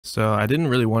So I didn't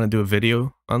really want to do a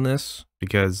video on this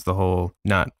because the whole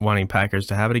not wanting Packers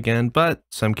to have it again, but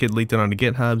some kid leaked it onto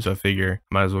GitHub, so I figure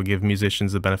I might as well give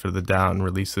musicians the benefit of the doubt and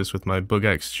release this with my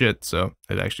BoogX shit, so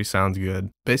it actually sounds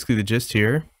good. Basically the gist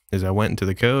here is I went into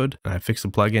the code and I fixed the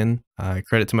plugin.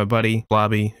 Credit to my buddy,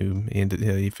 Blobby, who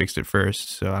he fixed it first,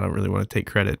 so I don't really want to take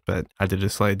credit, but I did it a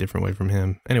slightly different way from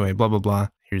him. Anyway, blah, blah, blah.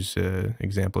 Here's an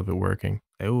example of it working.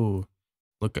 Oh,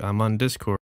 look, I'm on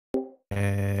Discord.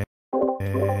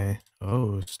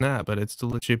 Oh snap, but it's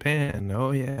still in Japan.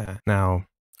 Oh yeah. Now,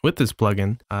 with this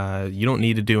plugin, you don't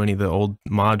need to do any of the old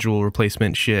module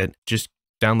replacement shit. Just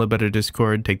download Better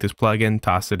Discord, take this plugin,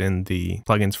 toss it in the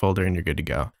plugins folder, and you're good to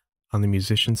go. On the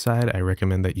musician side, I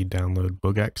recommend that you download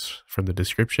BoogX from the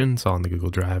description. It's all on the Google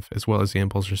Drive, as well as the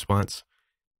impulse response.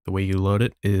 The way you load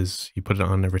it is you put it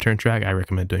on a return track. I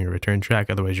recommend doing a return track,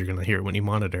 otherwise you're gonna hear it when you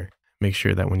monitor. Make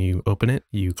sure that when you open it,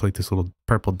 you click this little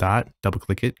purple dot, double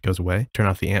click it, goes away. Turn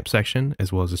off the amp section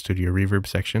as well as the studio reverb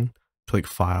section. Click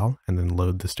file and then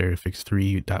load the StereoFix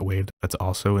 3.wave that's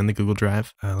also in the Google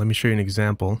Drive. Let me show you an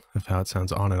example of how it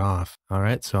sounds on and off. All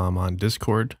right, so I'm on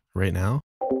Discord right now.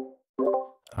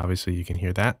 Obviously you can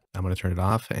hear that. I'm gonna turn it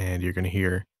off and you're gonna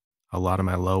hear a lot of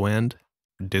my low end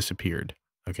disappeared,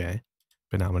 okay?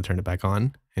 But now I'm gonna turn it back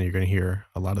on and you're gonna hear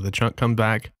a lot of the chunk come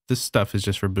back. This stuff is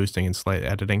just for boosting and slight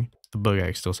editing. The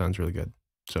BoogX still sounds really good.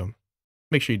 So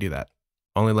make sure you do that.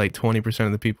 Only like 20%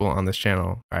 of the people on this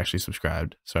channel are actually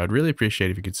subscribed. So I'd really appreciate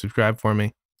if you could subscribe for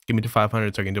me. Give me to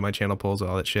 500 so I can do my channel polls and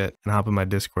all that shit. And hop in my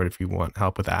Discord if you want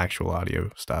help with actual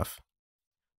audio stuff.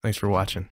 Thanks for watching.